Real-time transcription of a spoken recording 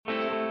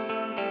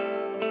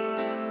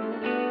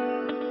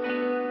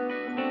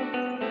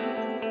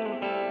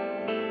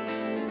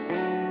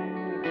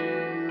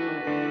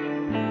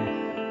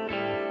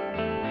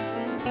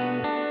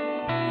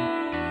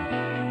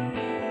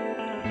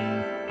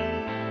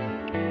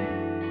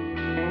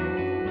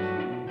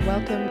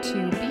welcome to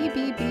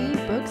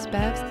BBB Books,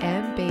 Bevs,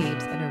 and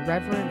Babes, an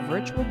irreverent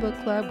virtual book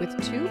club with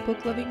two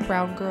book-loving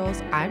brown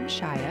girls. I'm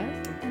Shia.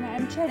 And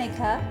I'm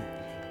Jenica.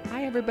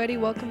 Hi, everybody.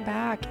 Welcome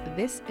back.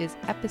 This is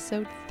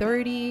episode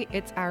 30.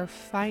 It's our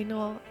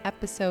final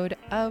episode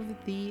of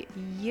the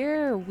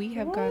year. We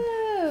have gone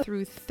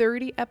through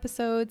 30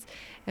 episodes,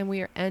 and we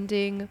are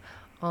ending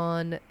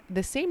on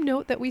the same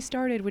note that we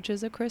started, which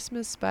is a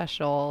Christmas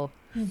special.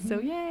 So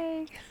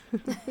yay.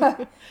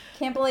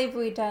 Can't believe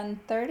we've done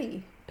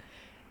 30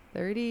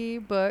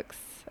 books,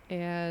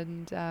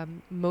 and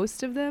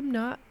most of them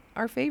not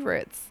our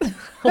favorites.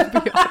 I'll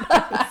be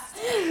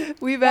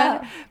honest. We've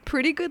had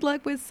pretty good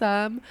luck with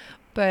some,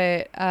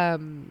 but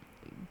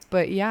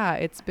yeah,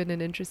 it's been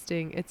an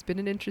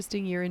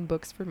interesting year in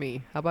books for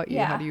me. How about you?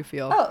 Yeah. How do you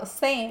feel? Oh,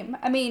 same.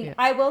 I mean,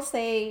 I will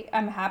say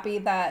I'm happy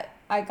that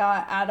I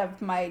got out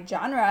of my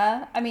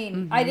genre. I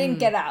mean, I didn't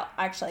get out,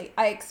 actually.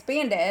 I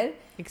expanded.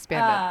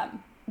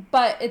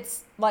 But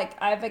it's like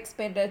I've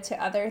expanded to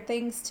other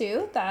things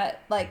too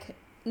that like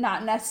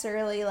not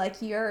necessarily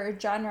like your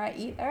genre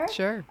either.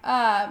 Sure.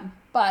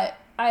 But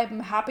I'm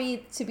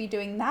happy to be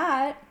doing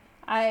that.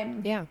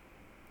 It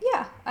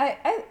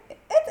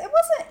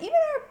wasn't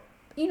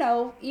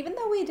even even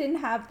though we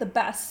didn't have the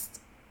best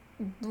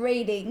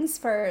ratings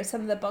for some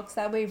of the books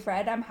that we've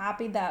read, I'm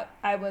happy that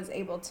I was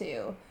able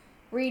to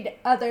read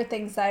other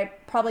things that I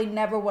probably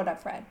never would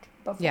have read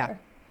before. Yeah.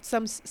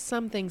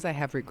 Some things I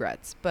have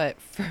regrets, but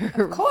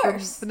of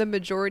course, for the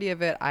majority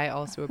of it, I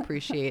also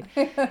appreciate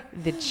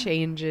the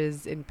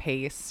changes in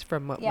pace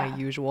from what my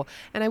usual.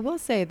 And I will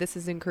say this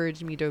has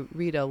encouraged me to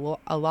read a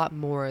lot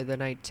more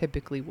than I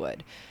typically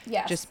would.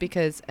 Yes. Just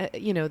because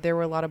there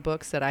were a lot of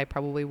books that I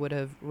probably would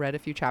have read a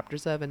few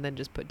chapters of and then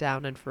just put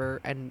down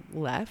and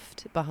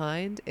left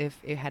behind if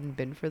it hadn't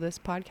been for this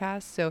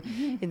podcast. So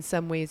in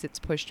some ways, it's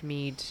pushed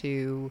me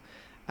to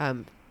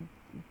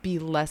be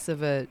less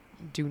of a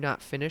do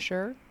not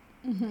finisher.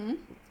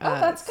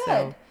 That's good.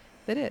 So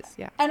it is,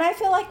 yeah. And I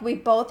feel like we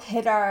both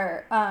hit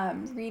our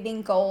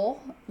reading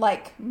goal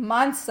like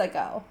months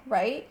ago,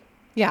 right?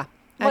 Yeah,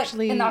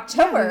 actually, in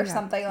October or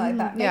something like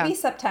that. Maybe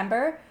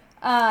September.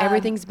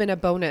 Everything's been a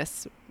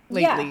bonus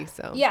lately.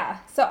 So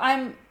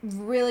I'm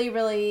really,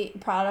 really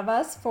proud of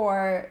us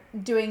for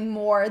doing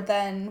more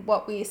than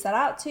what we set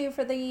out to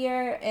for the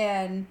year.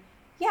 And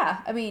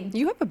yeah, I mean,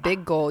 you have a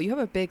big goal. You have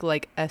a big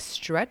a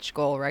stretch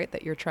goal, right?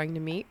 That you're trying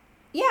to meet.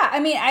 Yeah, I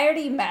mean, I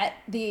already met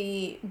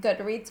the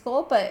Goodreads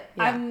goal, but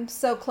I'm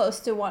so close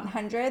to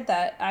 100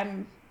 that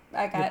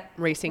I got you're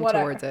racing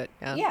towards it.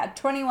 Yeah,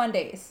 21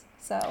 days.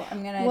 So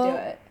I'm gonna do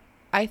it.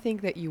 I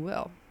think that you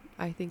will.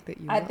 I think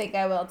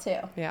I will too.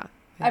 Yeah.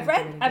 I've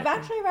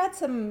actually read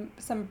some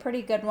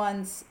pretty good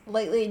ones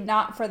lately,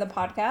 not for the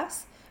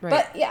podcast. Right.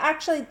 But yeah,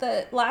 actually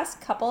the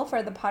last couple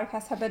for the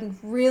podcast have been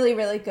really,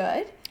 really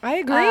good. I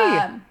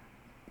agree.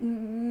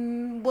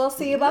 We'll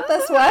see about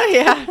this one.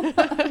 Yeah.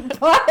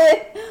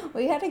 But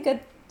we had a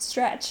good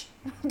stretch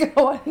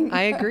going.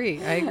 I agree.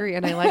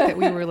 And I like that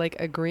we were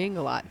agreeing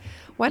a lot.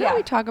 Why don't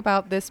we talk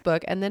about this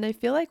book? And then I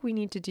feel like we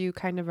need to do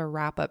kind of a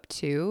wrap up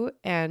too,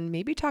 and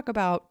maybe talk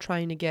about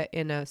trying to get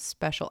in a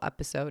special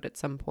episode at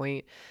some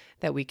point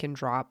that we can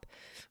drop.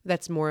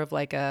 That's more of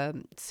like a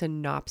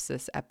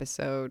synopsis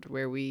episode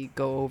where we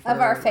go over of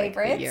our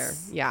favorites. The year.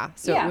 Yeah.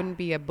 So it wouldn't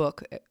be a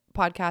book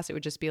podcast. It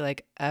would just be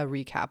like a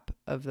recap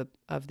of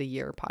the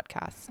year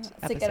podcast That's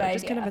episode. A good idea.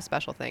 Just kind of a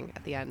special thing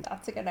at the end.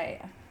 That's a good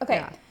idea.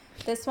 Okay.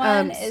 This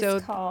one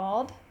is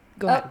called...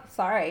 Go ahead. Oh,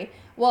 sorry.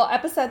 Well,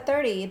 episode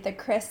 30, The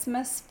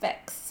Christmas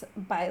Fix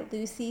by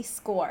Lucy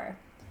Score.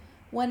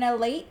 When a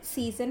late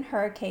season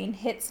hurricane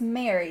hits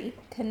Mary,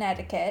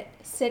 Connecticut,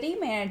 city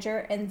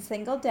manager and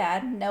single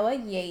dad Noah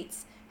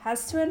Yates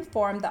has to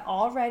inform the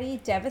already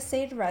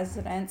devastated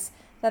residents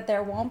that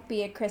there won't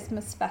be a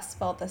Christmas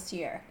festival this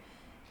year.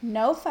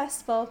 No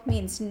festival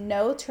means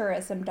no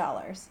tourism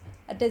dollars,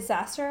 a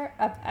disaster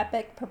of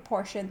epic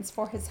proportions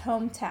for his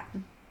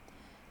hometown.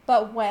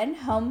 But when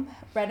home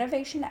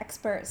renovation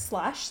expert /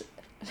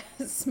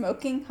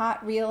 smoking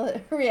hot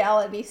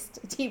reality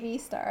TV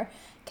star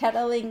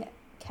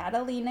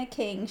Catalina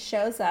King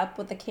shows up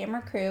with a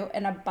camera crew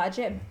and a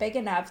budget big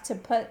enough to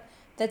put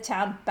the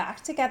town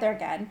back together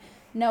again,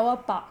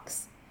 Noah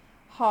balks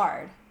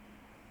hard.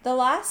 The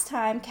last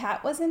time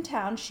Kat was in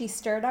town, she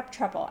stirred up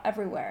trouble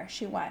everywhere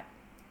she went.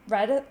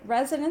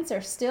 Residents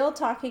are still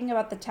talking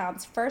about the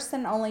town's first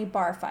and only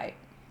bar fight.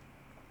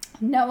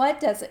 Noah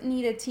doesn't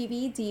need a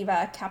TV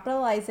diva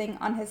capitalizing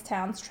on his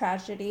town's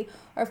tragedy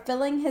or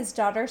filling his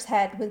daughter's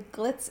head with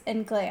glitz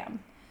and glam.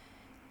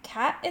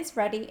 Kat is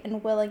ready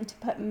and willing to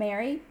put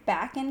Mary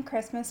back in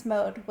Christmas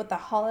mode with a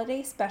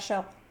holiday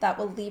special that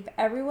will leave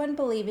everyone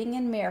believing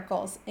in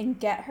miracles and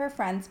get her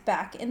friends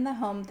back in the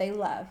home they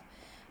love.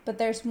 But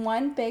there's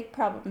one big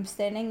problem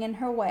standing in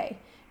her way,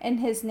 and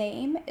his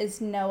name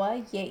is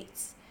Noah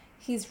Yates.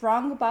 He's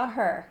wrong about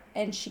her,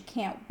 and she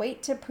can't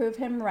wait to prove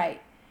him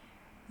right.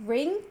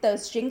 Ring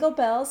those jingle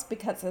bells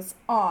because it's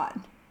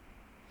on.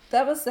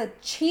 That was the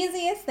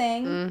cheesiest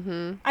thing.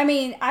 Mm-hmm. I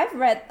mean, I've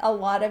read a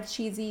lot of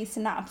cheesy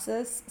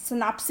synopses for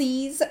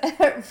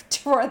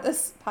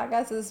this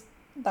podcast. Is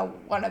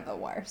one of the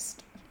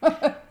worst.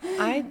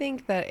 I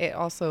think that it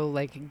also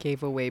like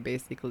gave away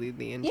basically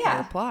the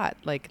entire plot.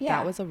 Like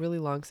that was a really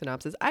long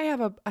synopsis. I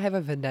have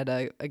a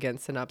vendetta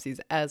against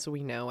synopses, as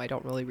we know. I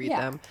don't really read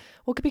them.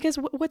 Well, because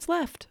what's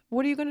left?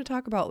 What are you going to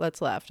talk about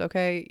that's left?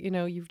 Okay,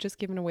 you've just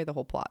given away the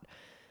whole plot.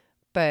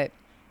 But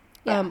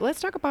let's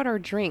talk about our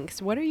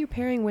drinks. What are you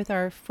pairing with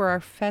for our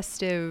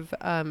festive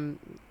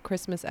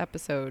Christmas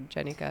episode,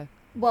 Jenica?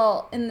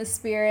 Well, in the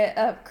spirit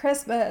of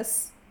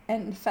Christmas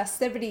and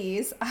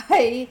festivities,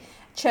 I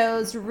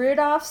chose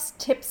Rudolph's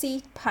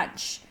Tipsy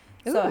Punch.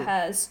 Ooh. So it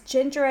has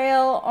ginger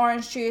ale,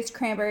 orange juice,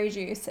 cranberry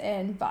juice,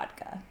 and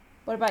vodka.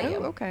 What about you?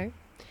 Okay.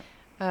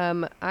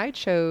 I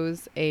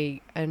chose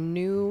a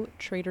new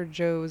Trader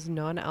Joe's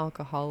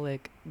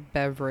non-alcoholic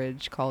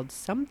beverage called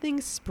Something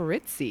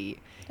Spritzy.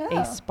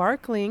 A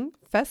sparkling,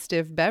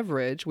 festive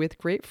beverage with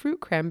grapefruit,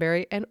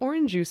 cranberry, and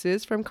orange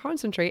juices from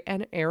concentrate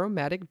and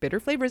aromatic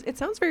bitter flavors. It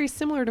sounds very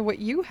similar to what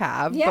you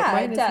have, but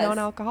mine is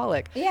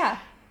non-alcoholic. Yeah.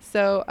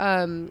 So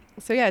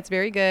yeah, it's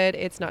very good.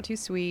 It's not too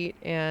sweet,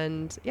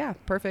 and yeah,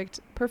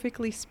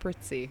 perfectly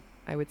spritzy,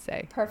 I would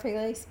say.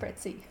 Perfectly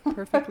spritzy.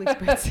 Perfectly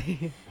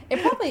spritzy.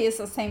 It probably is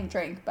the same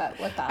drink, but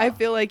without. I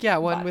feel like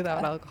one vodka.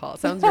 Without alcohol.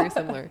 Sounds very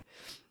similar.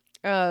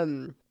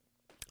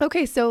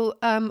 Okay, so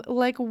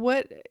like,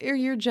 what are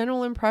your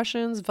general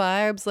impressions,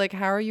 vibes? Like,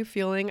 how are you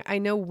feeling? I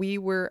know we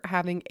were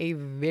having a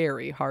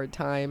very hard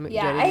time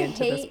getting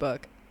into this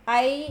book.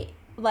 I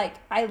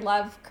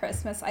love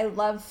Christmas. I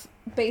love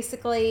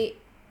basically.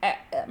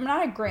 I'm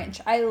not a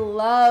Grinch. I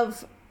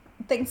love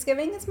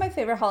Thanksgiving is my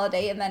favorite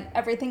holiday, and then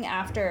everything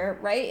after,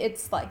 right?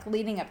 It's like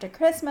leading up to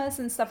Christmas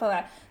and stuff like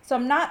that. So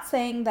I'm not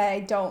saying that I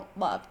don't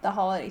love the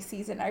holiday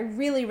season. I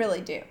really,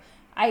 really do.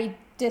 I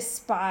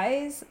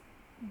despise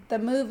the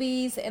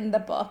movies and the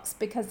books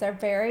because they're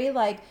very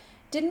like,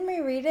 didn't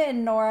we read it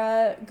and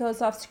Nora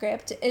goes off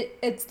script?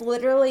 It's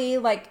literally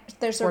like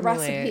there's a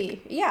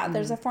recipe. Yeah,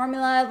 there's a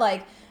formula,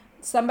 like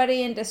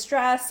somebody in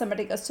distress,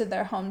 somebody goes to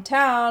their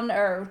hometown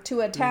or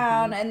to a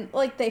town and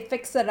like they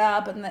fix it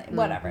up and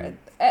whatever.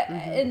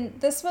 And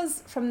this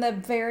was from the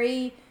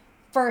very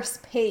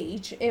first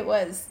page. It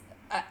was,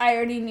 I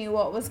already knew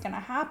what was going to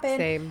happen.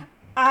 Same.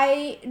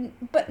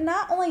 But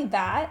not only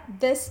that,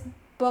 this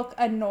book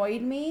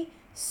annoyed me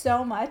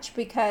so much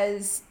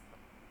because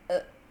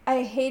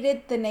I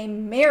hated the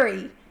name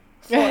Mary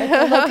for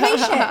the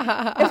location.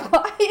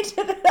 Why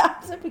did it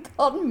have to be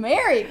called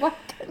Mary?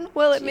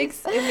 Well, it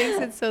makes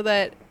it so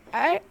that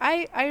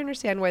I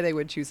understand why they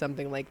would choose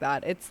something like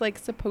that. It's like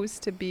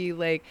supposed to be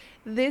like,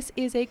 this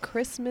is a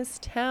Christmas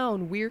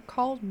town. We're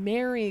called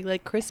Mary.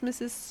 Like,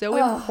 Christmas is so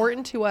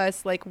important to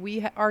us. Like,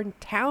 our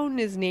town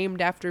is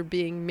named after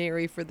being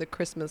Mary for the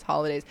Christmas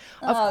holidays.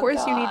 Of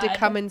course, you need to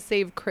come and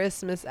save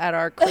Christmas at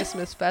our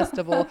Christmas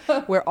festival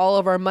where all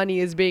of our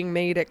money is being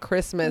made at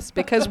Christmas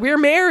because we're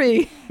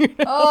Mary.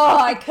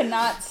 I could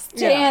not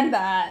stand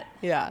that.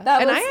 Yeah.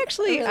 And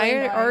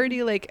I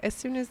already, like, as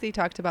soon as they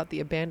talked about the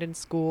abandoned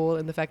school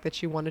and the fact that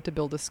she wanted to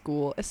build a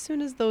school, as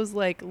soon as those,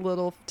 like,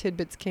 little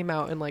tidbits came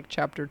out in, like,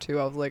 chapter 2,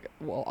 I was like,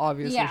 well,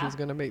 obviously she's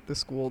going to make the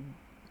school,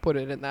 put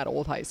it in that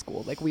old high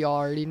school. Like, we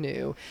already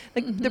knew.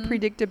 Like, the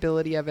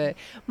predictability of it.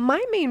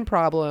 My main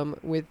problem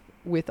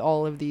with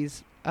all of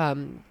these,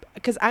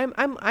 because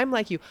I'm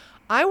like you,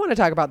 I want to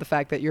talk about the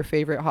fact that your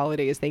favorite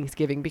holiday is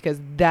Thanksgiving because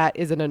that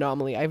is an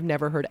anomaly. I've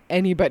never heard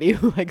anybody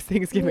who likes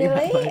Thanksgiving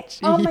that much.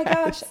 Oh my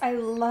gosh, I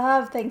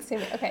love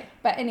Thanksgiving. Okay,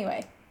 but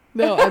anyway.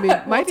 No, I mean,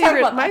 my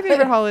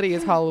favorite holiday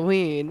is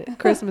Halloween.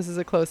 Christmas is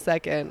a close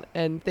second,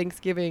 and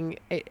Thanksgiving,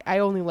 I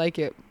only like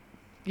it,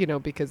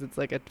 because it's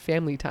like a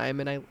family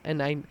time,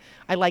 and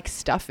I like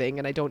stuffing,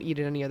 and I don't eat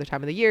it any other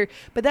time of the year.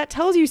 But that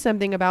tells you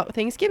something about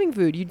Thanksgiving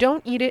food. You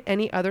don't eat it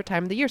any other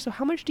time of the year. So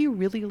how much do you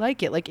really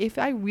like it? Like, if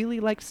I really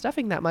like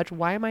stuffing that much,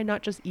 why am I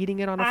not just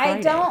eating it on a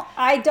Friday?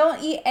 I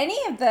don't eat any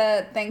of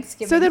the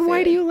Thanksgiving So then food.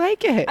 Why do you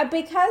like it?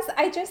 Because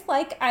I just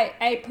like,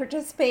 I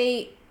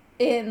participate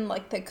in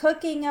like the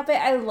cooking of it.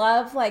 I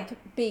love like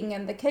being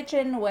in the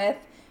kitchen with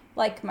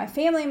like my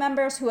family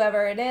members,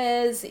 whoever it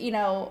is,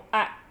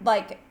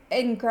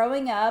 and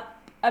growing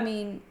up, I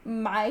mean,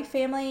 my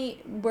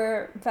family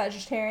were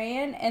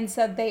vegetarian, and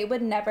so they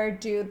would never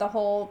do the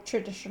whole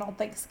traditional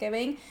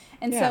Thanksgiving.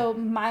 And so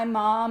my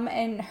mom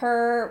and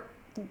her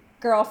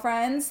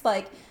girlfriends,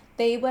 like,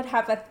 they would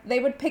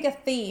pick a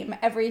theme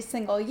every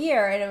single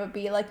year, and it would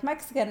be like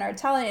Mexican or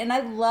Italian. And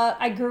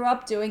I grew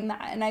up doing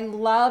that, and I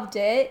loved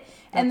it.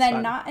 And then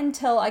fun. Not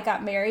until I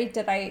got married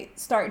did I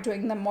start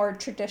doing the more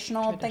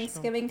traditional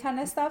Thanksgiving kind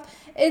of stuff.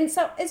 And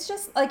so it's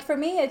just like, for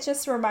me, it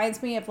just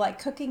reminds me of like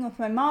cooking with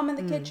my mom in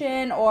the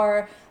kitchen,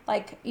 or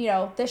like,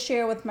 this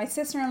year with my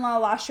sister-in-law,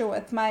 last year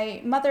with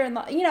my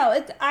mother-in-law.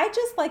 I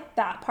just like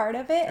that part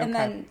of it. And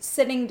then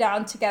sitting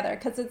down together,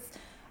 because it's,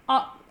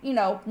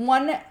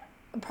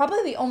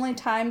 probably the only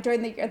time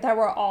during the year that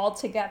we're all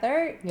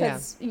together,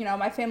 because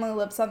my family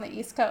lives on the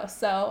East Coast,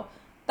 so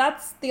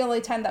that's the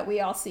only time that we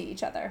all see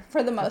each other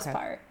for the most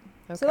part.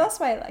 So that's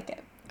why I like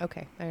it.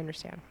 Okay, I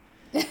understand.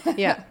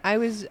 Yeah,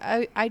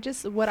 I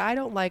just, what I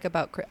don't like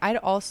about, I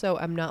also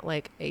am not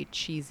like a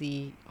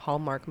cheesy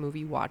Hallmark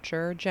movie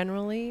watcher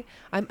generally.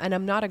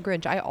 I'm not a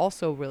Grinch. I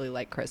also really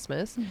like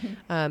Christmas,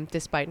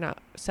 despite not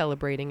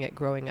celebrating it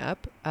growing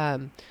up.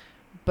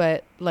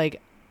 But like,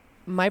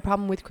 my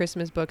problem with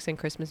Christmas books and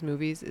Christmas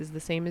movies is the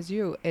same as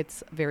you.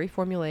 It's very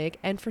formulaic.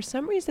 And for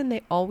some reason,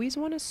 they always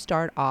want to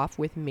start off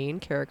with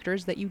main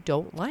characters that you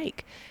don't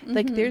like.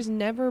 Like, there's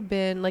never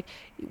been, like,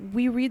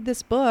 we read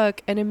this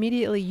book and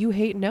immediately you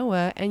hate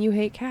Noah and you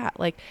hate Kat.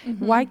 Like,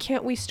 why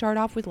can't we start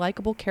off with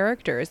likable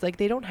characters? Like,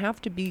 they don't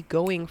have to be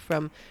going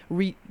from,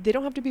 they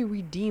don't have to be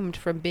redeemed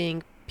from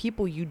being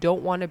people you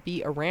don't want to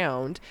be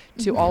around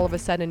to all of a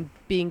sudden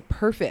being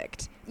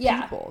perfect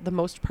people, the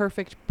most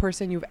perfect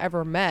person you've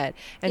ever met,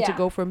 and to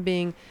go from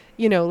being,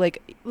 you know,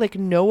 like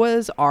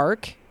Noah's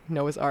arc,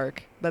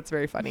 that's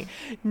very funny.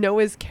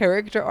 Noah's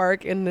character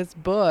arc in this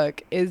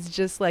book is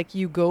just like,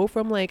 you go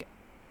from like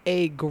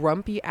a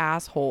grumpy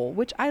asshole,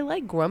 which I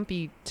like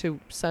grumpy to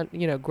some,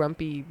 you know,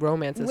 grumpy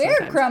romances. We're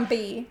sometimes.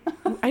 grumpy.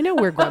 I know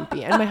we're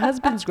grumpy, and my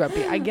husband's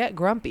grumpy. I get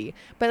grumpy,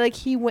 but like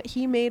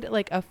he made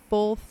like a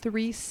full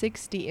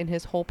 360 in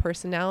his whole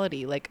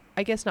personality. Like,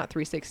 I guess not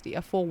 360,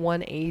 a full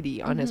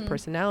 180 on his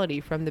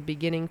personality from the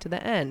beginning to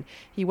the end.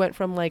 He went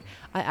from like,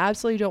 I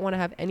absolutely don't want to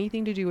have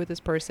anything to do with this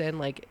person,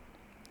 like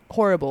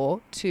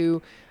horrible,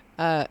 to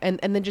and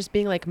then just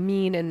being like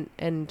mean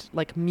and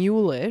like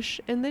mulish,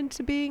 and then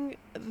to being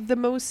the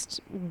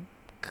most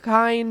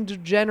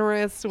kind,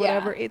 generous,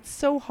 whatever. It's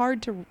so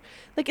hard to,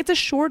 like, it's a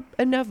short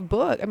enough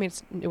book. I mean,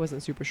 it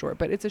wasn't super short,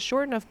 but it's a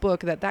short enough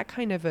book that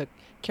kind of a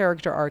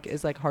character arc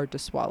is like hard to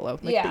swallow.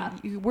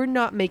 Like, we're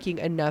not taking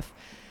enough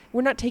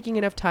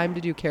time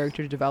to do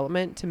character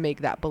development to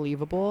make that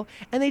believable.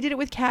 And they did it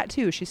with Kat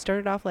too. She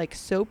started off like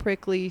so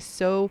prickly,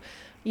 so,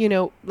 you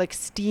know, like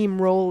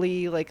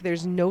steamrolly, like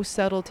there's no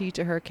subtlety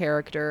to her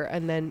character.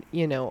 And then,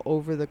 you know,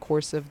 over the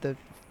course of the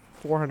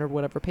 400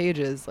 whatever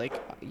pages, like,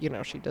 you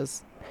know, she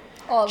does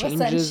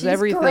changes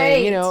everything,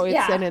 great. You know, it's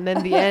and then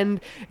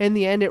in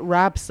the end it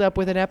wraps up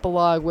with an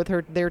epilogue with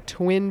their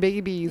twin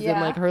babies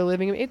and like her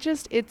living.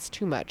 It's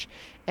too much.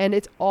 And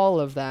it's all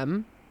of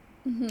them.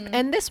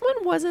 And this one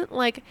wasn't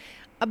like,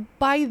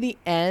 by the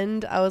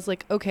end I was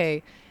like,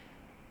 okay,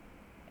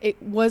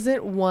 it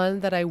wasn't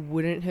one that I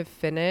wouldn't have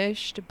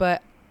finished,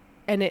 but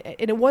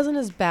it wasn't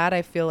as bad,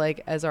 I feel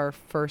like, as our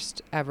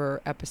first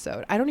ever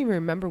episode. I don't even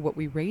remember what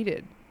we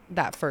rated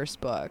that first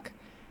book.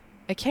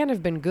 It can't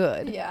have been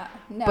good. Yeah,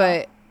 no.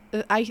 But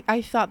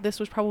I thought this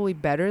was probably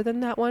better than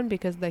that one,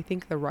 because I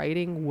think the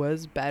writing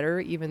was better,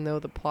 even though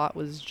the plot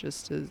was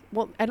just as,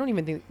 well, I don't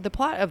even think, the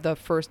plot of the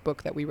first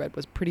book that we read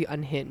was pretty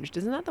unhinged.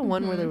 Isn't that the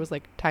one where there was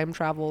like time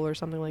travel or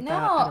something like that?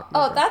 No.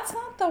 Oh, that's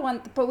not the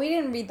one, but we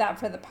didn't read that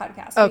for the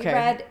podcast. Okay. We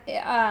read,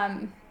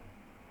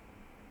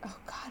 oh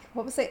God,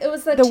 what was it? It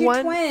was the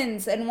two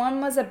twins, and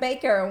one was a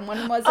baker and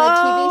one was a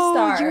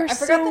TV star. I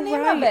forgot the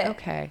name of it.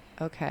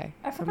 Okay.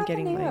 I forgot the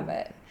name of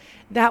it.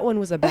 That one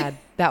was a bad.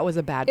 That was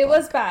a bad. It book.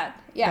 was bad.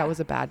 Yeah, that was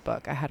a bad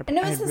book. I had and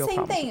it was the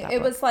same thing.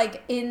 It was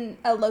like in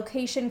a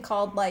location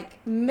called like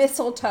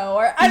Mistletoe,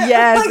 or I don't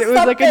yes, know, like it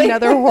was like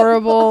another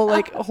horrible,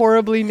 like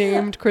horribly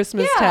named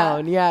Christmas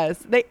town.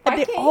 Yes, they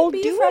all do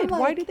it.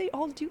 Why do they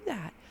all do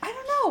that? I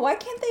don't know. Why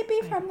can't they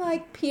be from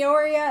like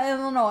Peoria,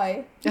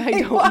 Illinois? I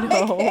don't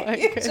know.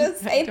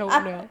 I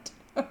don't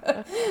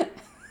know.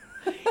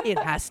 It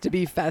has to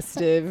be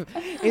festive.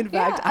 In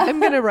fact, I'm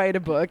going to write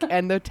a book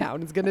and the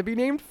town is going to be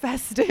named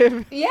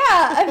Festive.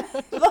 Yeah.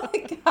 Oh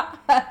my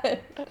God.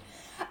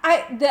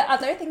 The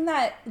other thing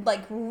that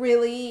like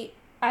really,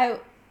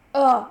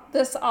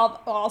 this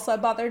also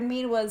bothered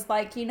me was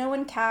like, you know,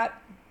 when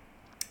Kat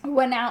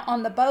went out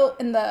on the boat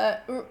in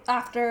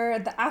after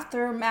the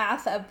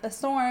aftermath of the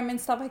storm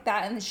and stuff like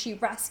that, and she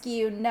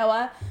rescued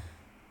Noah.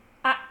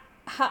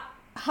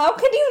 How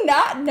could you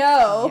not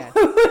know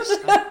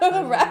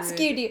who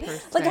rescued you?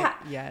 Like,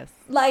 yes.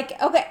 Like,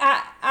 okay,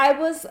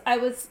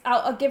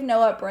 I'll give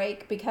Noah a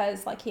break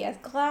because like he has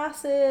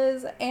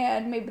glasses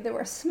and maybe they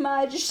were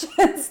smudged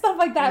and stuff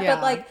like that. Yeah.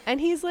 But like,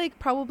 and he's like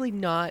probably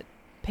not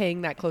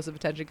paying that close of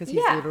attention because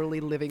he's literally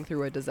living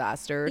through a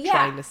disaster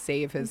trying to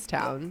save his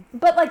town.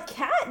 But like,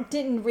 Kat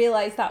didn't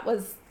realize that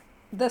was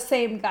the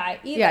same guy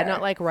either. Yeah,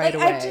 not like right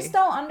away. I just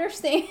don't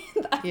understand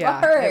that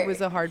part. It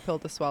was a hard pill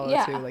to swallow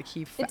too. Like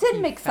it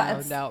didn't make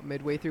sense. Found out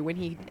midway through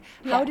when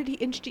how did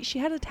he she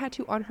had a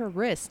tattoo on her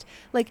wrist.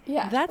 Like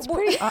that's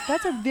pretty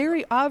that's a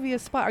very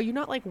obvious spot. Are you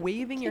not like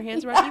waving your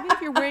hands around? Even if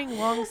you're wearing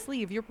long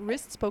sleeve, your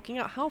wrist's poking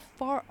out. How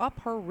far up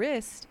her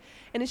wrist?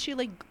 And is she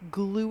like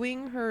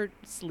gluing her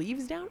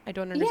sleeves down? I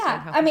don't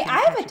understand how. I mean, I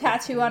have a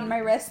tattoo on my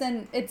wrist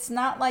and it's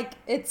not like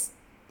it's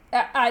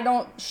I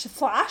don't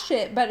flash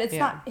it, but it's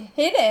not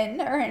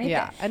hidden or anything.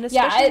 Yeah, and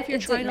especially if you're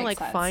trying to like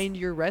find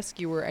your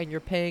rescuer and you're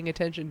paying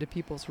attention to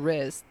people's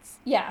wrists.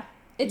 Yeah,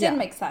 it didn't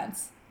make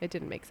sense. It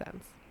didn't make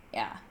sense.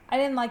 Yeah, I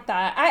didn't like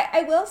that.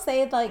 I will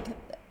say like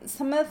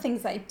some of the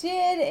things I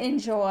did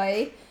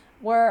enjoy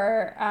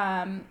were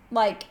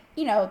like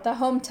you know, the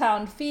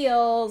hometown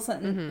feels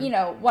and, you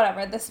know,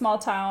 whatever, the small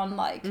town,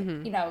 like,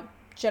 you know,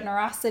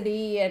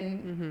 generosity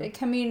and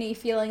community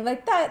feeling,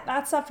 like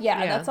that stuff.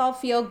 Yeah, that's all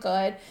feel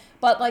good.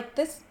 But like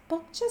this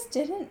book just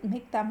didn't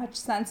make that much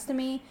sense to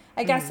me.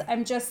 I guess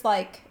I'm just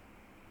like,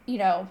 you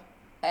know,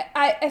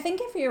 I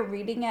think if you're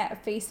reading it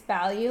at face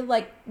value,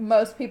 like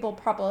most people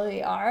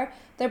probably are,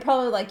 they're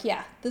probably like,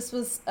 yeah, this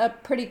was a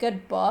pretty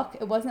good book.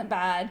 It wasn't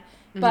bad.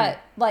 But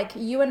like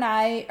you and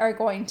I are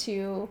going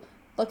to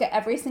look at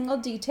every single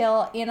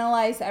detail,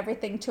 analyze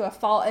everything to a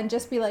fault, and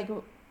just be like,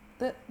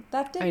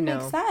 that didn't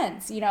make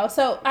sense, you know?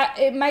 So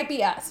it might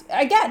be us.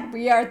 Again,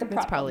 we are the problem.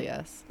 It's probably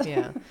us.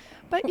 Yeah.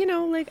 But, you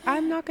know, like,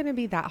 I'm not going to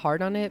be that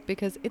hard on it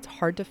because it's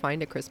hard to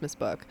find a Christmas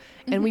book.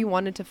 And we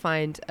wanted to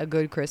find a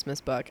good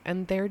Christmas book.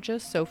 And they're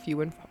just so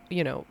few and,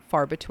 you know,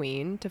 far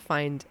between to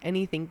find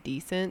anything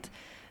decent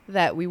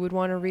that we would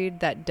want to read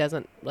that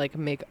doesn't, like,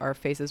 make our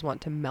faces want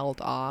to melt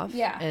off.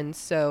 Yeah. And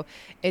so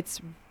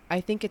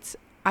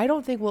I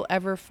don't think we'll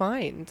ever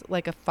find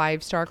like a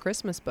 5-star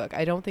Christmas book.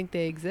 I don't think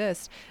they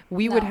exist.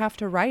 We would have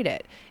to write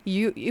it.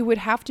 It would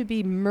have to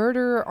be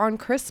murder on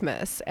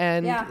Christmas,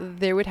 and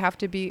there would have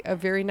to be a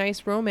very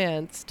nice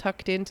romance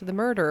tucked into the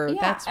murder.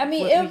 Yeah, I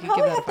mean, it would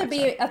probably have to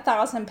be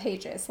 1,000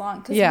 pages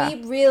long because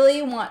we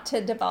really want to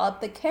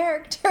develop the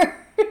characters.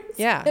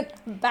 Yeah,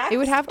 it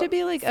would have to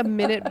be like a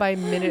minute by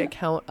minute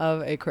account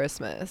of a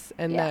Christmas,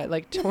 and that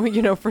like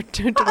you know, for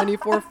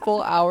 24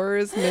 full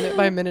hours, minute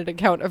by minute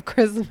account of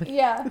Christmas.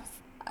 Yeah.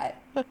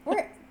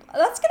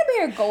 That's going to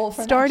be our goal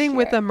for starting next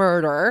with year. a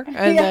murder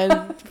and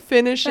then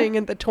finishing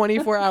at the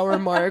 24-hour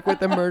mark with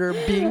the murder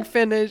being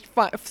finished,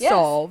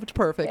 solved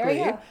perfectly.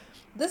 There you go.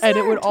 This and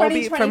is it would all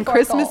be from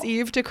Christmas goal.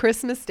 Eve to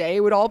Christmas Day. It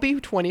would all be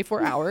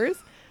 24 hours.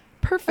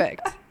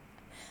 Perfect.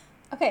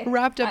 Okay.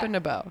 Wrapped up in a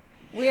bow.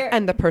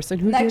 And the person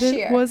who did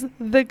it was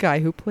the guy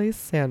who plays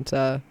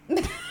Santa.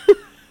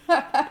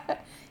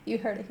 You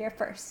heard it here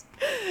first.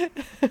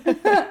 All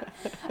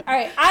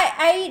right.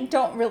 I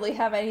don't really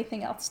have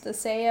anything else to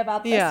say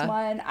about this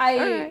one. All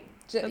right.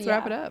 Let's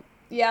wrap it up.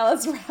 Yeah,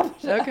 let's wrap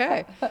it up.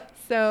 Okay.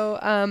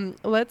 So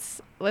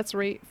let's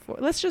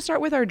just start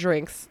with our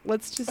drinks.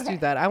 Let's just do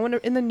that.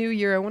 In the new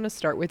year, I want to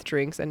start with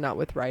drinks and not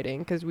with writing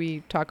because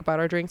we talk about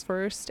our drinks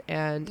first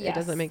and it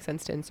doesn't make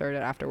sense to insert it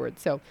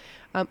afterwards. So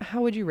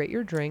how would you rate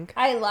your drink?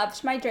 I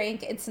loved my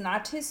drink. It's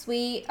not too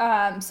sweet.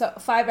 So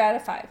 5 out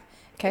of 5.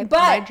 Okay.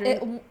 But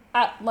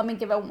let me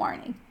give a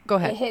warning. Go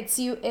ahead. It hits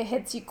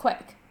you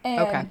quick.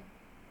 And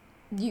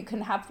you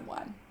can have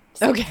one.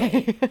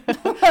 Okay.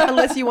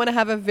 Unless you want to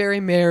have a very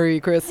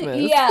Merry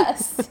Christmas.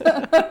 Yes.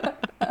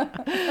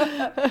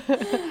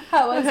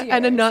 How was yours?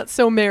 And a not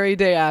so merry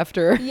day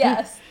after.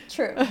 Yes,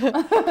 true.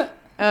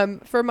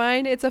 For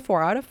mine, it's a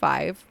 4 out of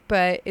 5,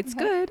 but it's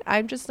good.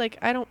 I'm just like,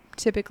 I don't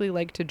typically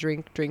like to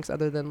drink drinks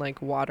other than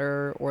like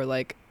water or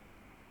like,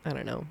 I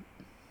don't know,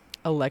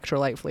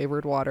 electrolyte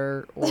flavored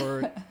water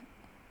or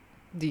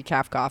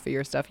decaf coffee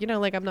or stuff. You know,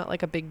 like I'm not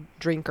like a big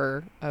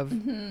drinker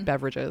of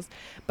beverages,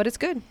 but it's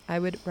good. I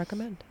would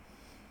recommend.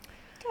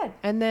 Good.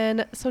 And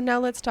then, so now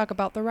let's talk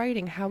about the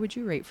writing. How would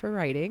you rate for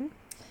writing?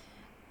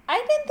 I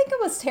didn't think it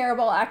was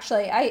terrible,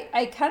 actually.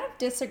 I kind of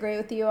disagree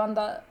with you on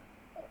the...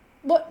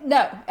 Well,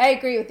 no, I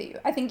agree with you.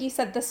 I think you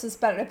said this was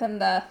better than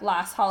the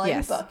last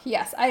holiday book.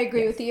 Yes, I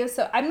agree with you.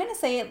 So I'm going to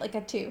say it like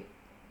a 2.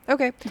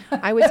 Okay.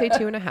 I would say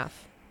 2.5.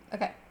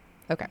 Okay.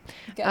 Okay.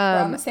 Good. We're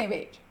on the same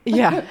page.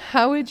 Yeah.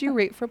 How would you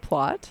rate for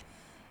plot?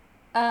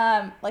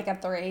 Like a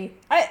 3.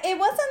 It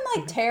wasn't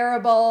like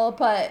terrible,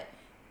 but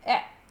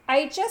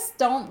I just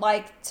don't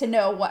like to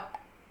know what...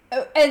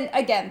 And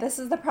again, this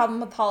is the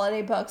problem with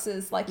holiday books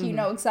is like you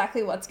know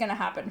exactly what's going to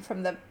happen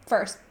from the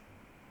first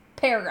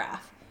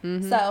paragraph.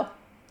 So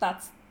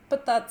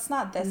that's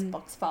not this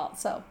book's fault.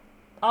 So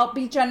I'll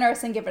be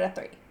generous and give it a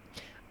 3.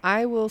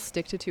 I will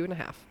stick to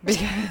 2.5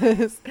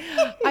 because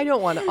I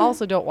don't want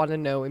to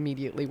know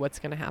immediately what's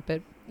going to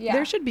happen. Yeah.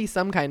 There should be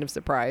some kind of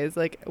surprise.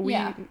 Like we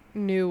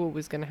knew what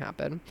was going to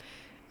happen.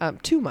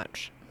 Too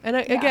much. And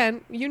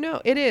again, you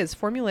know, it is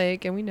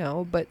formulaic and we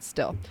know, but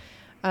still.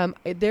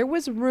 There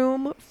was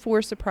room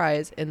for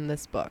surprise in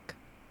this book.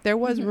 There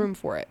was room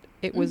for it.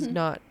 It was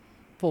not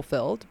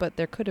fulfilled, but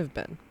there could have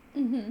been.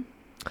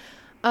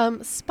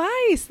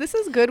 Spice. This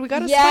is good. We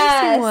got a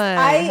spicy one.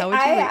 How would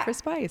you rate for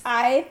spice?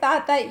 I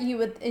thought that you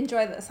would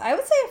enjoy this. I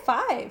would say a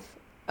 5.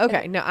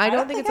 Okay. No, I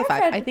don't think it's a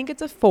 5. I think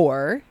it's a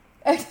 4.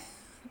 I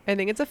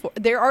think it's a 4.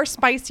 There are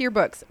spicier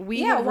books.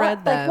 We have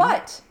read them.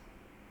 Like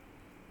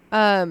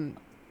what?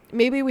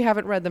 Maybe we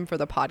haven't read them for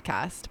the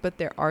podcast, but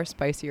there are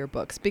spicier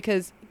books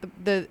because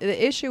the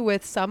issue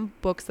with some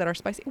books that are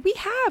spicy, we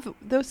have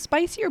the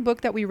spicier book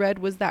that we read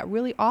was that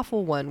really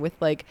awful one with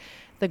like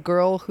the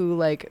girl who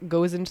like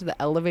goes into the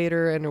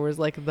elevator and it was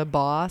like the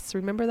boss.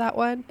 Remember that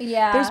one?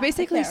 Yeah. There's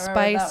basically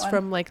spice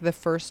from like the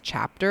first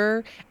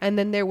chapter and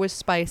then there was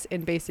spice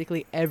in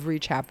basically every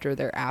chapter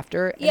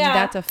thereafter. And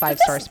that's a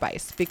 5-star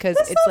spice because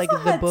it's like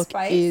the book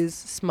is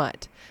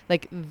smut.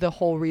 Like the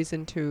whole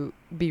reason to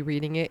be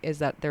reading it is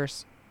that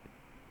there's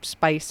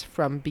spice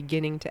from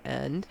beginning to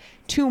end,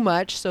 too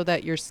much so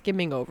that you're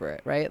skimming over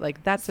it, right?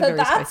 Like that's a So very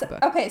that's spicy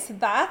book. okay. So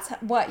that's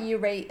what you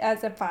rate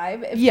as a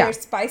 5. If Yeah.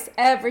 there's spice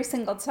every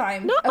single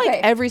time. Not okay. like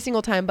every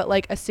single time, but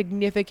like a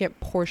significant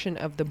portion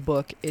of the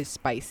book is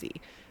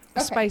spicy.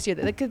 Okay. Spicier.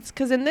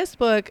 Because in this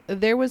book,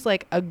 there was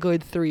like a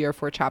good 3 or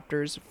 4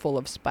 chapters full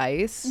of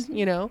spice, Mm-hmm.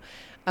 you know?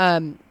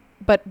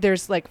 But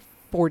there's like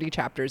 40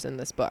 chapters in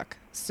this book.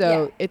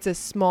 So Yeah. it's a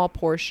small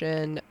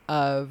portion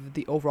of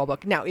the overall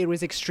book. Now, it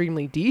was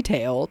extremely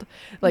detailed.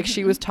 Like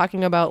she was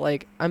talking about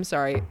like, I'm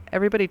sorry,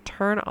 everybody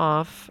turn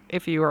off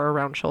if you are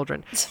around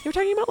children. They were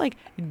talking about like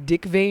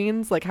dick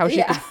veins, like how she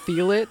Yeah. could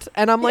feel it.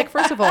 And I'm like,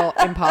 first of all,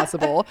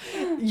 impossible.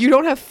 You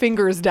don't have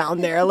fingers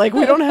down there. Like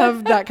we don't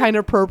have that kind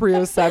of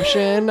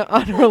proprioception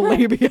on our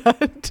labia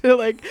to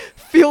like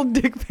feel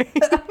dick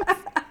veins.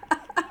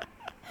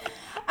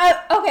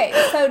 Okay,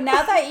 so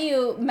now that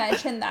you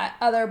mentioned that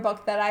other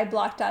book that I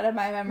blocked out of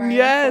my memory.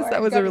 Yes, for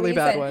that was a good really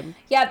bad reason. one.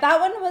 Yeah, that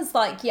one was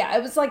like,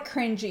 it was like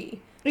cringy.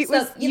 It So,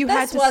 was you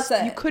had this to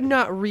wasn't. you could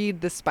not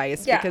read the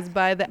spice Yeah. because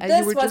by the end This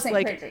you were just wasn't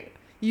like cringy.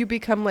 you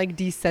become like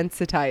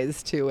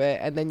desensitized to it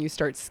and then you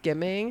start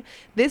skimming.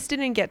 This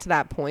didn't get to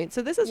that point.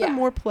 So this is Yeah. a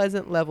more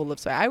pleasant level of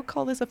spice. I would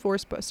call this a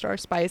 4-star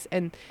spice,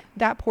 and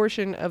that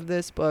portion of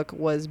this book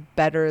was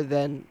better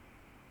than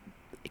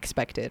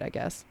expected, I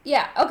guess.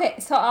 Yeah, okay,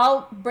 so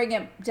I'll bring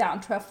it down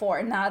to a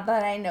 4 now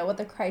that I know what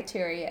the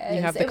criteria is.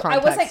 You have the I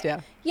wasn't, context, yeah.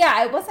 Yeah,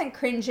 I wasn't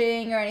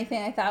cringing or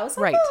anything like that. I was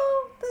like, Right.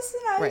 oh, this is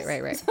nice.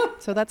 Right.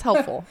 So that's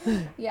helpful.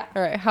 Yeah.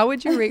 All right. How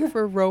would you rate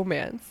for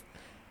romance?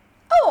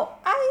 Oh,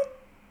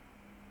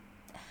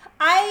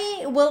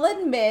 I will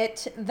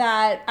admit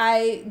that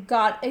I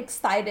got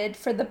excited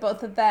for the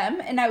both of them,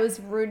 and I was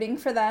rooting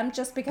for them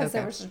just because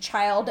there Okay. was a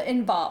child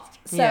involved.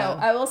 So Yeah.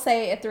 I will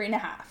say a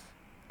 3.5.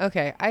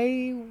 Okay,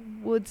 I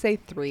would say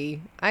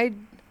 3. I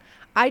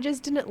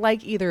just didn't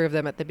like either of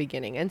them at the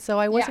beginning, and so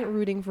I wasn't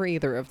rooting for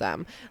either of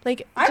them.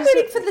 Like I'm just-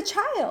 rooting for the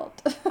child.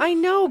 I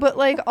know, but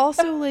like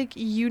also like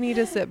you need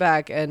to sit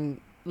back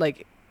and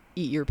like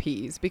eat your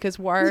peas, because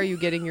why are you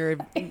getting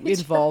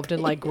involved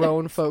in like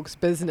grown folks'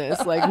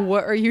 business? Like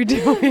what are you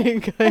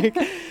doing?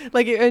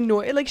 like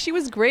annoying. Like she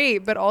was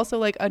great, but also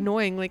like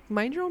annoying. Like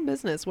mind your own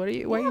business. Why are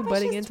you But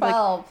butting she's into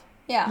 12. like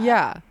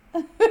Yeah.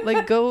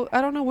 like go,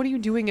 I don't know, what are you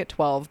doing at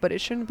 12? But it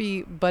shouldn't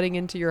be butting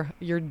into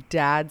your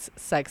dad's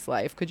sex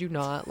life. Could you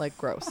not? Like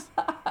gross.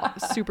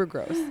 Super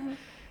gross.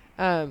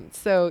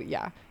 So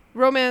yeah.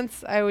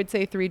 Romance, I would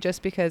say 3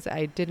 just because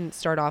I didn't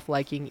start off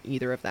liking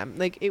either of them.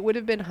 Like it would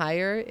have been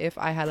higher if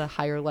I had a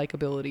higher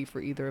likability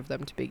for either of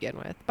them to begin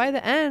with. By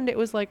the end, it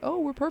was like, oh,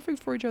 we're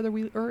perfect for each other.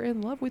 We are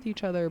in love with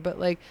each other. But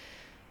like,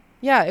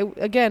 yeah,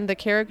 again, the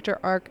character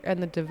arc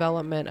and the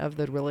development of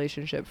the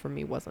relationship for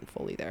me wasn't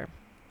fully there.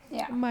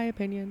 Yeah. In my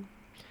opinion.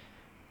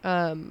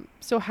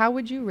 So how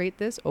would you rate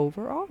this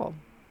overall?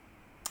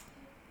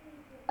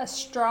 A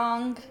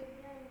strong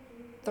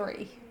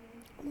 3.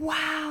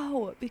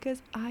 Wow,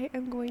 because I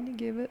am going to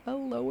give it a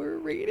lower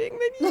rating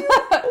than you.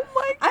 Oh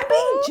my god. I'm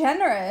being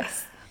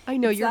generous. I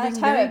know It's you're that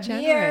being time very of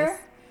generous. year.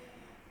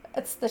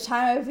 It's the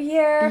time of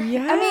year.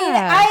 Yeah. I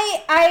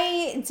mean,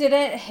 I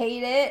didn't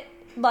hate it.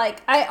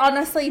 Like, I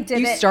honestly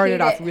didn't. You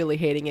started hate off it. really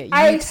hating it. You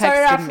I texted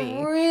started off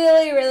me.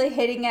 really, really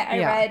hating it.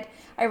 Yeah.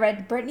 I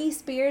read Britney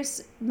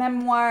Spears'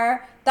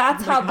 memoir.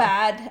 That's how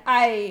bad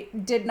I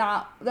did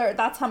not.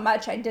 That's how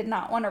much I did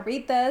not want to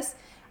read this.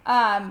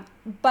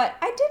 But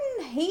I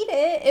didn't hate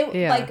it.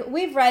 Yeah. Like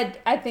we've read.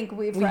 I think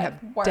we We read have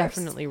worse.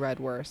 definitely read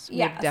worse.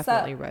 Yeah, We've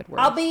definitely read worse.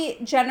 I'll be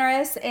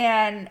generous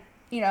and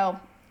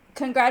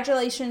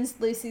congratulations,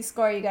 Lucy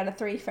Score. You got a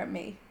 3 from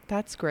me.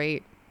 That's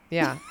great.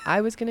 Yeah,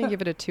 I was going to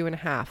give it a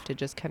 2.5 to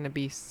just kind of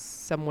be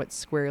somewhat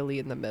squarely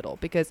in the middle,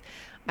 because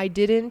I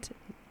didn't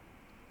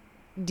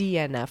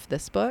DNF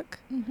this book.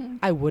 Mm-hmm.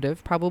 I would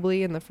have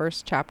probably in the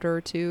first chapter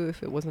or 2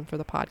 if it wasn't for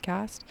the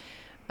podcast.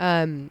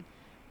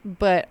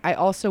 But I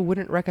also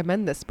wouldn't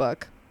recommend this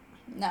book.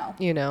 No.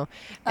 Oh.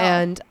 Oh.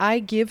 And I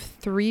give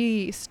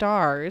 3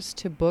 stars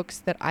to books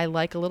that I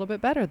like a little bit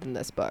better than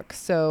this book.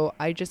 So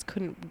I just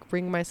couldn't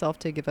bring myself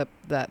to give up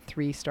that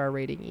 3-star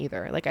rating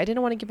either. Like I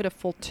didn't want to give it a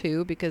full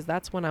 2 because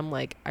that's when I'm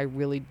like, I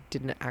really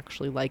didn't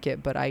actually like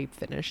it, but I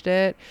finished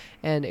it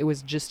and it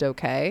was just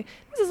okay.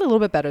 This is a little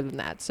bit better than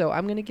that. So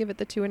I'm going to give it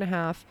the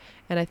 2.5,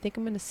 and I think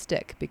I'm going to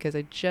stick because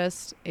I'm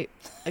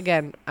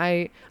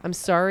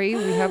sorry.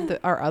 We have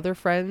our other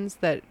friends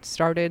that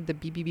started the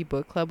BBB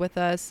book club with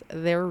us.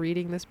 They're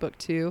reading this book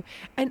too,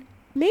 and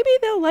maybe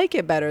they'll like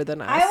it better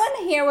than us. I want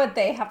to hear what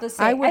they have to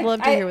say. I would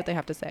love to hear what they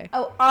have to say.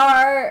 Oh,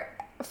 our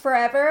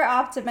Forever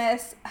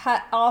Optimist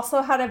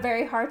also had a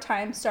very hard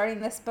time starting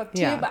this book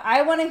too. Yeah. But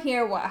I want to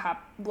hear what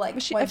happened. Like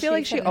I feel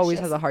like she always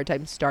has finishes. a hard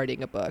time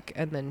starting a book,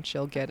 and then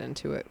she'll get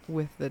into it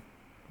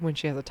when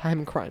she has a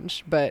time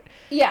crunch. But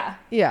Yeah.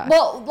 yeah.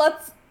 Well,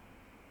 let's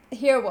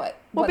hear what.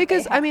 Well, what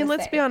because they have to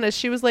let's say. be honest.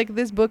 She was like,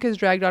 this book has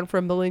dragged on for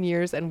a million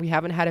years, and we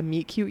haven't had a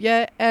meet cute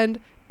yet. And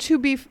to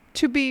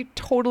be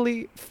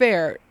totally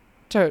fair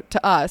to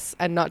us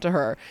and not to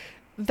her,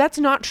 that's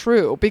not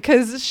true,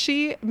 because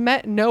she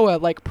met Noah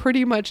like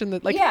pretty much in the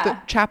the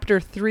chapter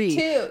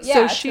 3.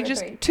 So she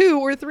just 2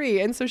 or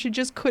 3, and so she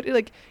just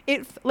couldn't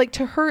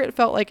to her it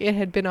felt like it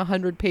had been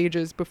 100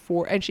 pages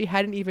before, and she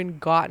hadn't even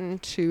gotten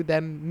to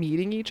them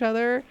meeting each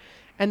other,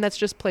 and that's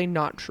just plain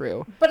not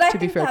true. But I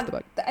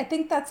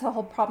think that's the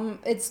whole problem.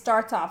 It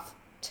starts off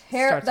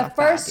the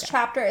first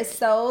chapter is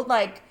so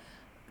like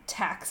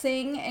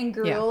taxing and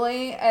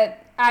grueling.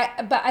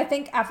 But I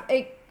think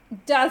it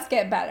does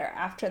get better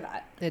after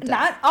that. It does.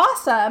 Not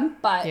awesome,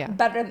 but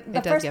better.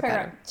 The first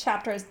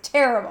chapter is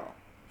terrible.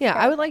 Yeah,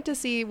 I would like to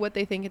see what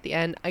they think at the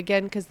end.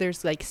 Again, because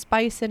there's like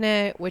spice in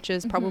it, which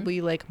is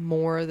probably like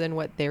more than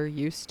what they're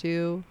used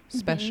to,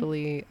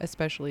 especially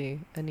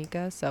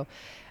Anika. So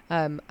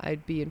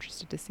I'd be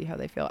interested to see how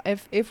they feel.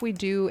 If we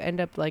do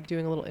end up like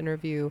doing a little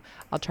interview,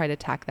 I'll try to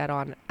tack that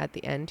on at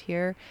the end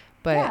here.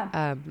 But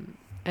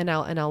and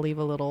I'll leave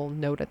a little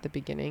note at the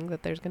beginning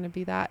that there's going to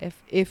be that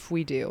if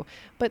we do.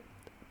 But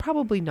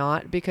probably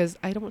not, because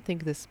I don't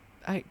think this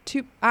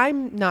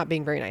I'm not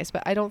being very nice,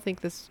 but I don't think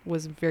this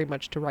was very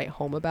much to write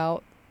home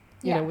about,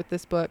 you know, with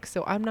this book.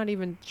 So I'm not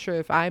even sure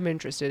if I'm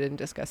interested in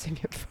discussing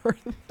it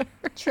further.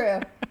 True.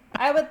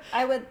 I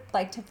would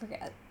like to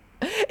forget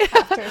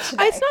after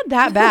today. It's not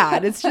that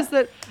bad. It's just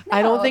that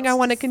I don't think I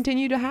want to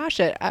continue to hash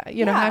it,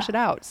 hash it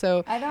out.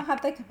 So I don't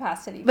have the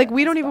capacity. Like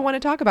we don't even want to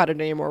talk about it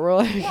anymore. We're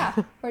like,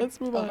 let's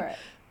move on. It.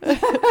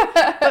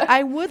 But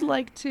I would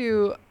like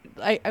to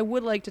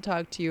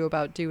talk to you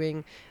about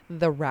doing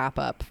the wrap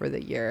up for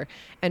the year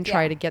and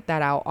try to get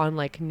that out on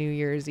like New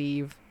Year's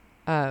Eve,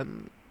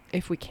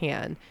 if we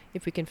can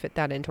fit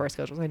that into our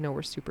schedules. I know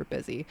we're super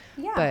busy,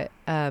 but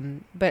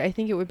I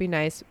think it would be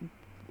nice.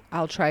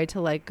 I'll try to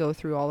like go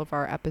through all of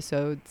our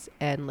episodes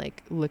and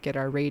like look at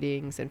our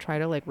ratings and try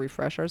to like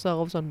refresh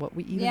ourselves on what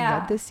we even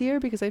read this year,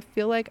 because I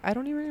feel like I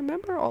don't even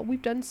remember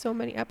we've done so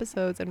many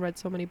episodes and read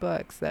so many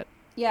books that.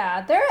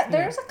 Yeah,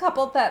 there's a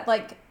couple that,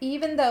 like,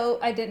 even though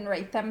I didn't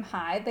rate them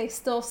high, they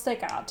still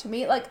stick out to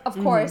me. Like, of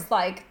course,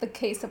 like, The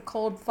Case of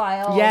Cold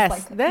Files. Yes.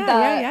 Like,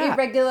 the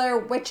Irregular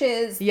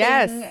Witches thing.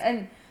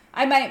 And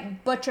I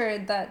might butcher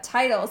the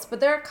titles,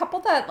 but there are a couple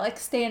that, like,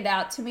 stand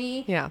out to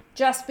me. Yeah.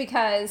 Just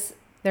because,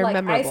 they're like,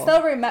 memorable. I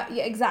still remember.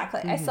 Yeah,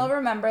 exactly. I still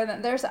remember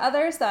them. There's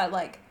others that,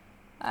 like,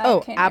 I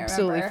can't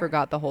absolutely remember.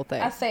 Forgot the whole thing.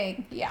 A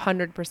thing, yeah.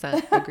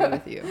 100% agree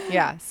with you.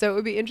 Yeah. So it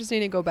would be interesting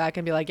to go back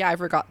and be like, I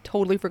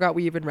totally forgot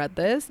we even read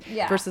this.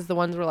 Yeah. Versus the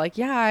ones where like,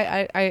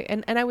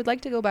 and I would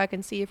like to go back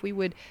and see if we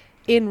would,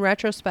 in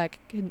retrospect,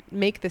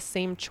 make the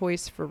same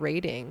choice for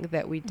rating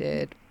that we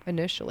did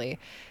initially.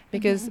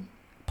 Because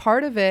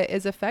part of it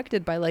is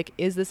affected by like,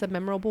 is this a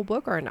memorable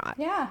book or not?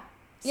 Yeah.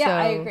 Yeah, so,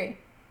 I agree.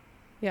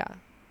 Yeah.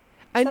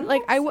 And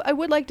like, I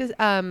would like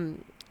to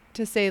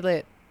say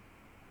that,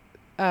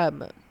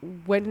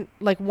 when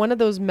like one of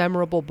those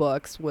memorable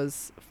books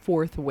was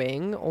Fourth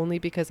Wing, only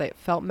because it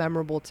felt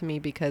memorable to me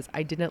because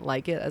I didn't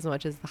like it as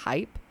much as the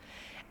hype,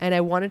 and I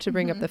wanted to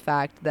bring up the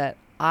fact that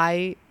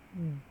I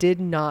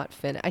did not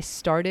finish. I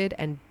started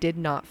and did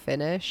not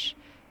finish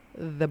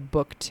the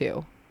book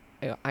 2,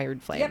 Iron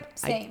Flame. Yep,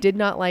 same. I did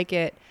not like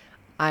it.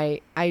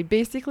 I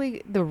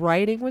basically, the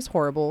writing was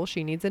horrible.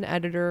 She needs an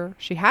editor.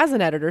 She has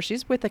an editor.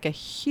 She's with like a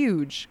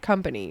huge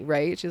company,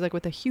 right? She's like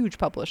with a huge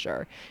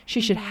publisher.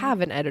 She should have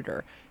an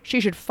editor.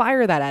 She should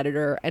fire that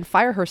editor and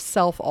fire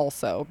herself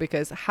also,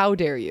 because how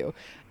dare you?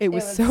 It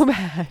was so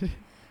bad.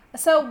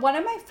 So one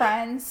of my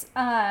friends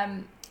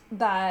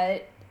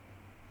that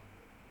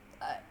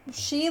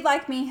she,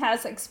 like me,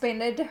 has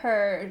expanded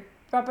her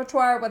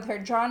repertoire with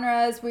her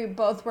genres. We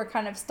both were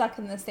kind of stuck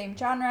in the same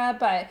genre,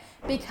 but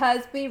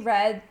because we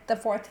read The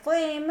Fourth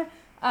Flame,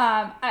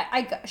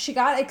 she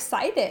got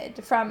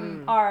excited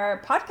from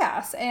our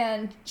podcast,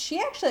 and she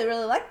actually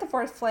really liked The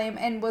Fourth Flame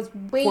and was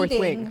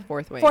waiting.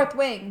 Fourth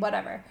Wing,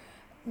 whatever.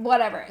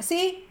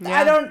 See,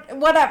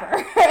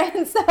 whatever.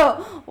 And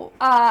so,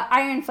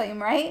 Iron Flame,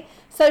 right?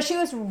 So she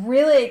was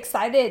really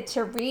excited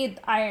to read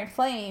Iron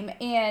Flame,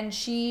 and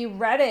she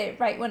read it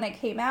right when it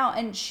came out,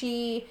 and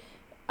she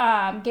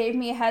gave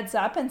me a heads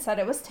up and said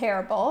it was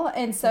terrible.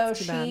 And so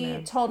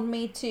she told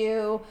me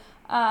to,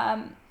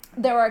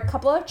 there were a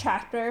couple of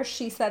chapters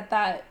she said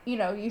that,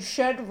 you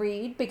should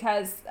read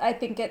because I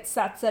think it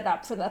sets it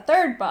up for the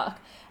third book.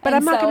 But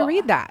I'm not going to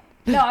read that.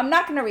 No, I'm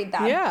not going to read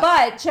that. Yeah.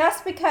 But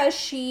just because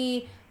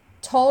she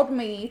told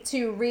me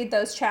to read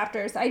those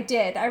chapters, I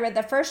did. I read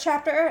the first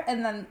chapter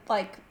and then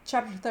like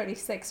chapter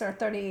 36 or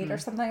 38 or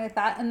something like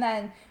that. And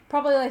then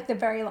probably like the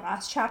very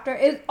last chapter.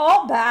 It's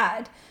all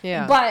bad.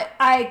 Yeah. But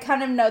I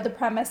kind of know the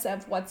premise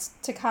of what's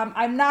to come.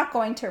 I'm not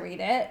going to read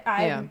it.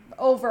 I'm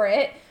over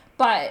it.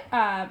 But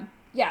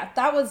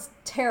that was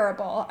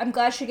terrible. I'm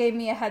glad she gave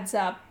me a heads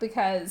up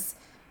because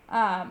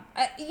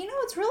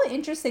it's really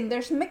interesting.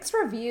 There's mixed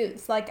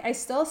reviews. Like I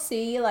still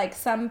see like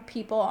some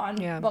people on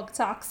Book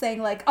Talk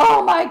saying like,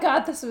 "Oh my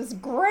God, this was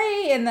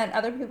great," and then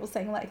other people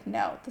saying like,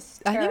 "No, this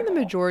is terrible." I think the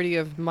majority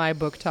of my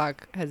Book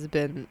Talk has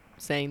been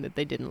saying that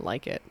they didn't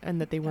like it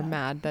and that they were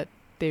mad that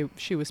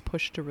she was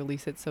pushed to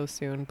release it so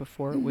soon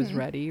before it was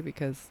ready,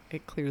 because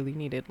it clearly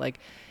needed like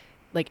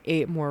like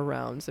 8 more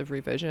rounds of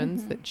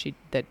revisions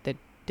that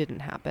didn't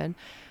happen.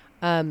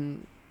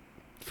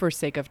 For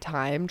sake of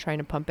time, trying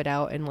to pump it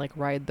out and like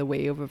ride the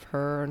wave of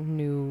her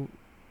new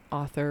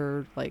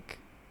author like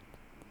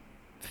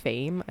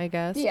fame, I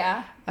guess.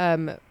 Yeah.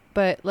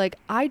 But like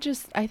I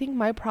think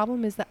my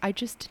problem is that I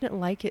just didn't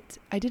like it.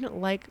 I didn't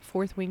like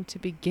Fourth Wing to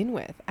begin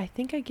with. I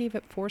think I gave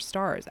it 4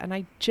 stars, and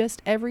I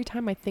just, every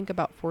time I think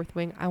about Fourth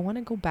Wing, I want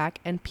to go back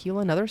and peel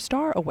another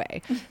star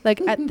away. Like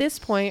at this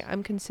point,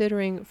 I'm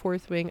considering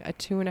Fourth Wing a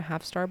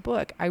 2.5 star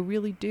book. I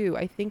really do.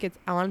 I think it's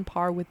on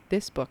par with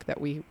this book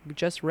that we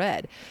just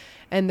read.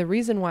 And the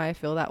reason why I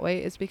feel that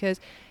way is because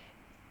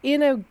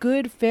in a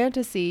good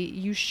fantasy,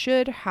 you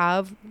should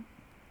have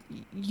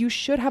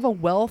a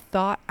well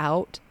thought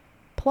out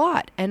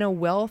plot and a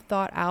well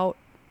thought out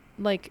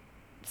like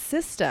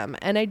system.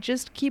 And I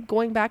just keep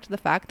going back to the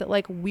fact that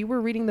like we were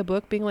reading the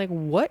book being like,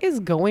 what is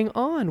going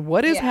on?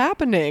 What is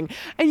happening?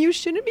 And you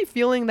shouldn't be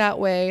feeling that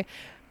way.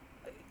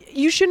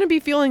 You shouldn't be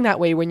feeling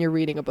that way when you're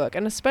reading a book,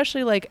 and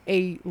especially like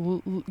a,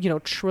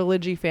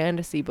 trilogy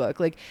fantasy book.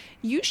 Like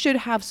you should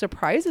have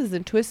surprises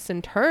and twists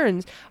and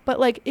turns,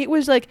 but like it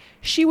was like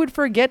she would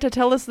forget to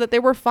tell us that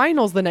there were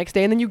finals the next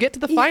day, and then you get to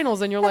the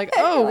finals and you're like,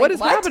 oh, what is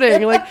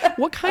happening? Like,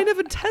 what kind of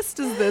a test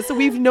is this?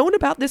 We've known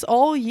about this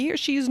all year.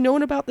 She's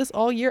known about this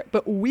all year,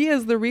 but we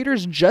as the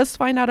readers just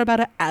find out about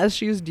it as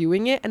she's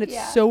doing it, and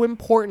it's so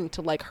important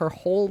to like her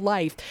whole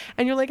life,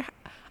 and you're like,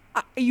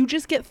 you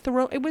just get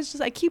thrown. It was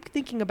just, I keep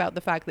thinking about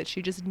the fact that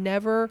she just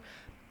never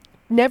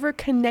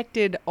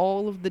connected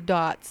all of the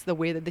dots the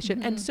way that they should.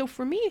 And so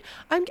for me,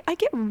 I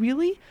get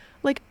really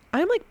like,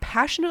 I'm like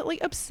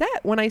passionately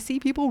upset when I see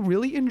people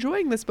really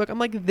enjoying this book. I'm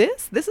like,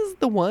 this is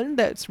the one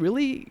that's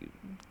really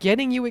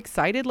getting you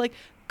excited. Like,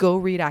 go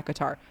read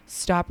ACOTAR.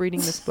 Stop reading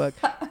this book.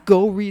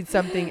 Go read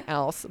something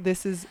else.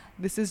 This is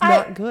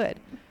not good.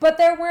 But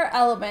there were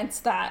elements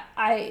that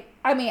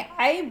I mean,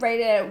 I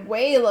rated it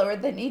way lower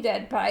than you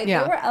did, but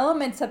there were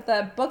elements of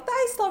the book that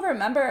I still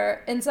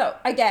remember. And so,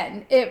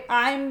 again, if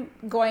I'm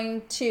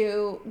going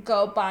to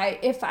go by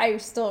if I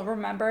still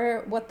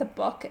remember what the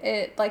book,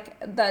 like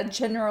the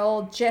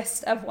general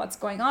gist of what's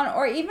going on,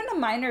 or even a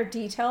minor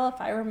detail,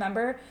 if I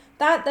remember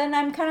that, then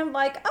I'm kind of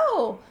like,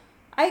 oh,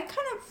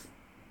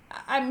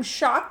 I'm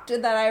shocked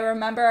that I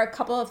remember a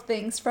couple of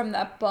things from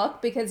that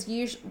book, because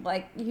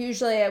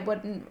usually I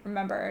wouldn't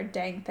remember a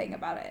dang thing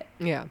about it.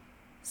 Yeah.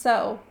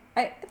 So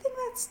I think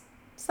that's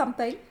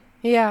something.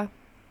 Yeah.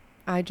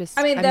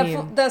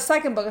 The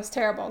second book is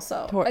terrible,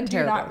 so I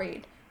do not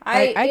read.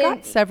 I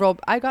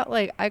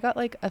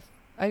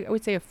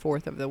would say a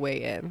fourth of the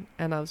way in,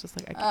 and I was just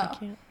like, I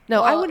can't.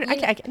 No, I wouldn't. I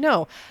can't.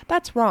 No,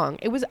 that's wrong.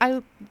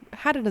 I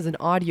had it as an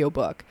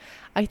audiobook.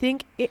 I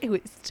think it was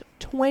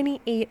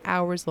 28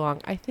 hours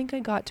long. I think I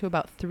got to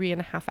about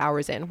 3.5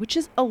 hours in, which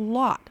is a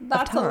lot of time.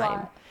 That's a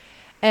lot.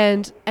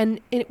 And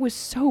it was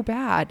so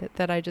bad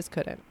that I just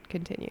couldn't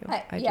continue.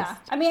 I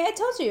mean, I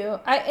told you.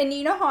 And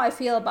you know how I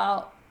feel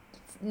about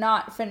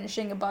not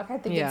finishing a book. I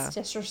think it's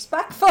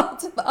disrespectful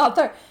to the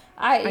author.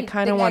 I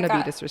kind of want to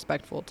be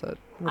disrespectful to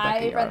Rebecca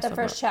I read the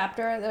first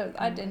chapter.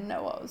 I didn't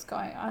know what was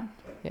going on.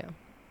 Yeah.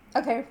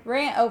 Okay,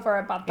 rant over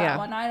about that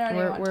one. I don't even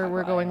want to talk about it.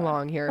 We're going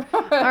long here.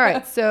 All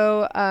right,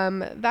 so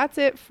that's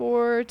it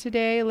for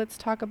today. Let's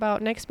talk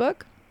about next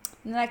book.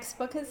 The next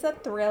book is a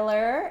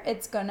thriller.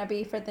 It's going to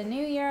be for the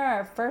new year,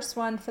 our first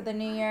one for the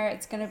new year.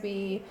 It's going to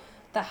be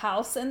The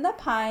House in the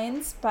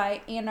Pines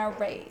by Anna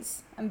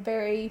Reyes. I'm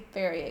very,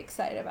 very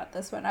excited about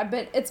this one.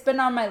 It's been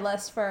on my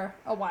list for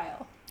a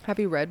while. Have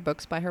you read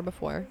books by her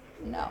before?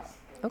 No.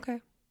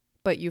 Okay.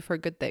 But you've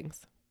heard good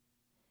things.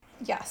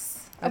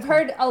 Yes. Okay. I've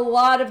heard a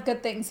lot of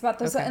good things about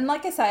this. Okay. And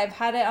like I said, I've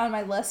had it on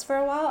my list for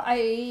a while.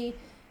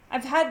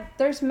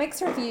 There's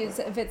mixed reviews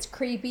if it's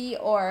creepy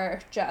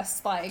or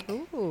just like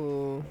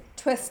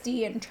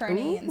twisty and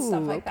turny and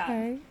stuff like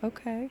that.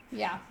 Okay.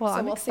 Yeah. Well, so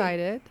I'm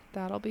excited.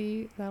 That'll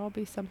be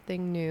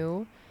something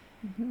new.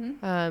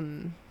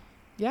 Mm-hmm.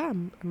 Yeah,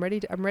 I'm ready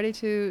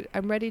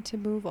to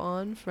move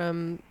on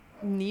from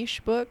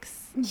niche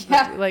books,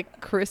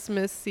 like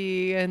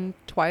Christmassy and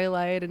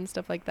Twilight and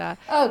stuff like that.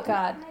 Oh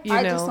God,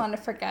 I just want to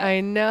forget.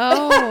 I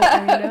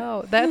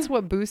know. That's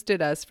what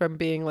boosted us from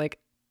being like,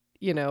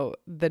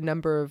 the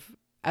number of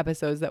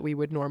episodes that we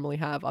would normally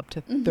have up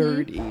to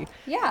 30.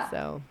 Yeah.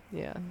 So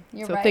yeah.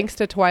 You're so right. Thanks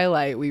to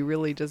Twilight, we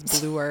really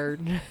just blew our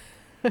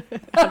out of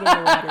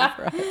the water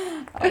for us.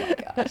 Oh my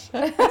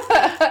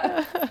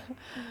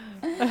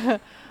gosh.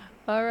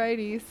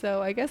 Alrighty,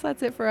 so I guess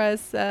that's it for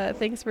us.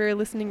 Thanks for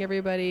listening,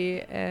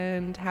 everybody,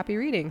 and happy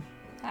reading.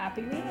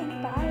 Happy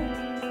reading.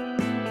 Bye.